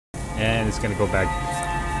And it's gonna go back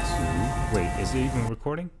to... Wait, is it even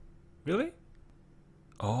recording? Really?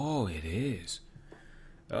 Oh, it is.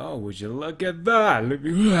 Oh, would you look at that? Look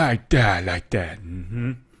like that, like that.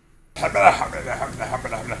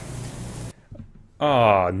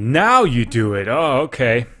 Oh, now you do it. Oh,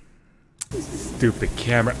 okay. Stupid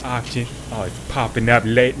camera option. Oh, it's popping up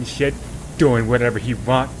late and shit. Doing whatever he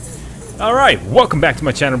wants. Alright, welcome back to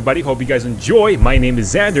my channel, everybody. Hope you guys enjoy. My name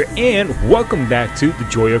is Xander, and welcome back to The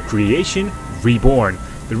Joy of Creation Reborn.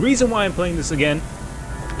 The reason why I'm playing this again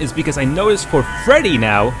is because I noticed for Freddy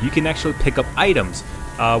now, you can actually pick up items.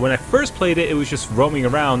 When I first played it, it was just roaming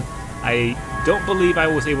around. I don't believe I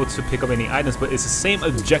was able to pick up any items, but it's the same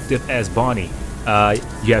objective as Bonnie.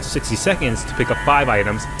 You have 60 seconds to pick up 5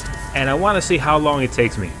 items, and I want to see how long it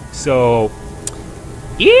takes me. So,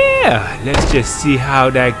 yeah, let's just see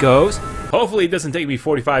how that goes. Hopefully it doesn't take me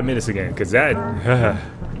 45 minutes again, because that...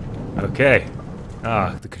 okay.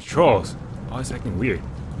 The controls. Oh, it's acting weird.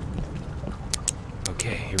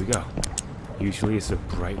 Okay, here we go. Usually it's the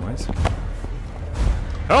bright ones.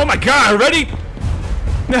 Oh my god, ready?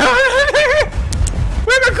 No!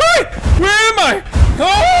 Where am I going? Where am I?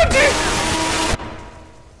 Oh,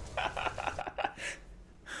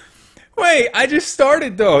 wait, I just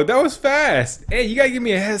started though. That was fast. Hey, you gotta give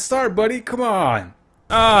me a head start, buddy. Come on.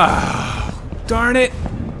 Ah, darn it.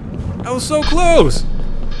 I was so close.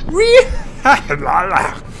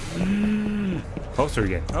 Poster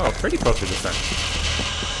again. Oh, pretty poster this time.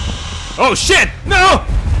 Oh shit! No!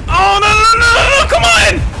 Oh no no no no! Come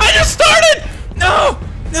on! I just started! No!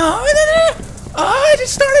 No! Oh, I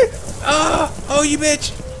just started! Oh you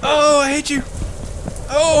bitch! Oh, I hate you!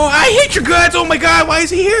 Oh, I hate your guts! Oh my god, why is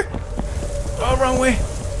he here? Oh, wrong way.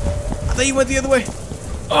 I thought you went the other way.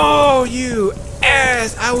 Oh, you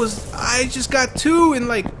ass! I just got 2 and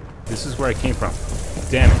like... This is where I came from.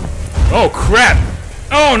 Damn it. Oh crap!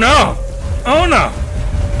 Oh no! Oh no!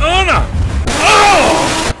 Oh no!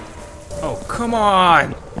 Oh! Oh, come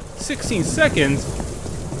on! 16 seconds?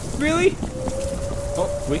 Really? Oh,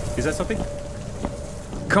 wait, is that something?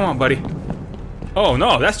 Come on, buddy. Oh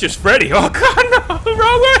no, that's just Freddy. Oh god, no!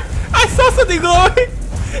 Wrong way! I saw something glowing!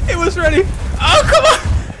 It was Freddy. Oh, come on!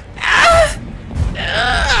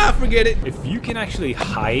 Forget it. If you can actually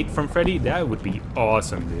hide from Freddy, that would be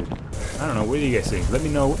awesome, dude. I don't know, what do you guys think? Let me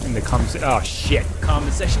know in the comment section. Oh shit,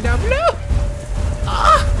 comment section down below.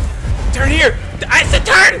 Turn here! I said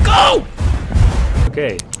turn! Go!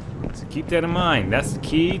 Okay, so keep that in mind. That's the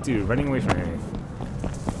key to running away from him.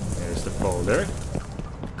 There's the folder.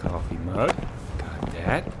 Coffee mug. Got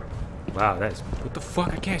that. Wow, that's... What the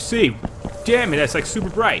fuck? I can't see. Damn it, that's like super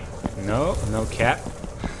bright. No, no cap.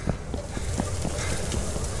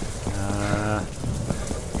 I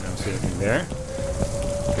don't see anything there.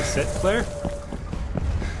 Cassette player?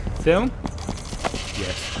 Film?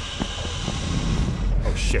 Yes.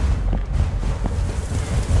 Oh shit.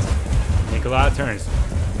 Make a lot of turns.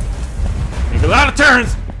 Make a lot of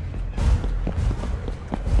turns!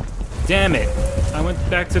 Damn it. I went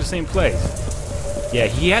back to the same place. Yeah,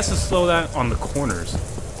 he has to slow down on the corners.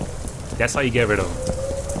 That's how you get rid of him.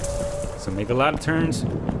 So make a lot of turns.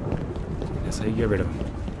 That's how you get rid of him.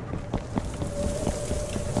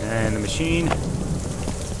 And the machine.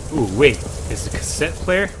 Ooh, wait. Is the cassette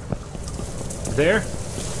player there?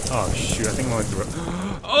 Oh, shoot. I think I'm going through it.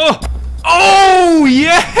 Oh! Oh,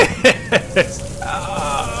 yes!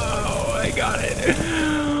 Oh, I got it.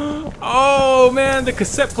 Oh, man. The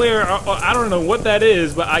cassette player. I don't know what that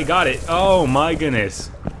is, but I got it. Oh, my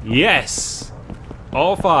goodness. Yes.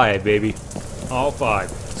 All 5, baby. All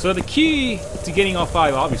 5. So the key to getting all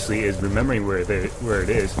 5, obviously, is remembering where it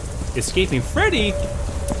is. Escaping Freddy.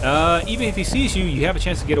 Even if he sees you, you have a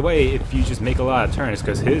chance to get away if you just make a lot of turns,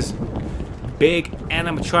 because his big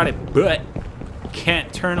animatronic butt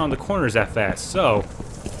can't turn on the corners that fast. So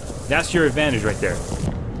that's your advantage right there.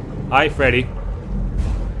 Hi, Freddy.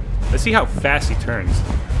 Let's see how fast he turns.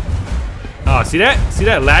 Oh, see that? See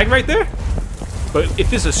that lag right there? But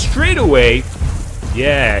if it's a straightaway,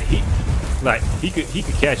 yeah, he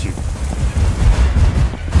could catch you.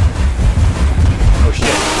 Oh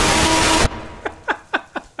shit.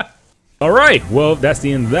 Alright, well, that's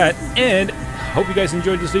the end of that, and hope you guys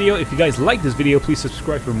enjoyed this video. If you guys like this video, please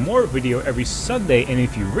subscribe for more video every Sunday, and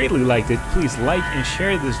if you really liked it, please like and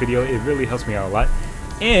share this video. It really helps me out a lot.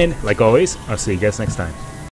 And, like always, I'll see you guys next time.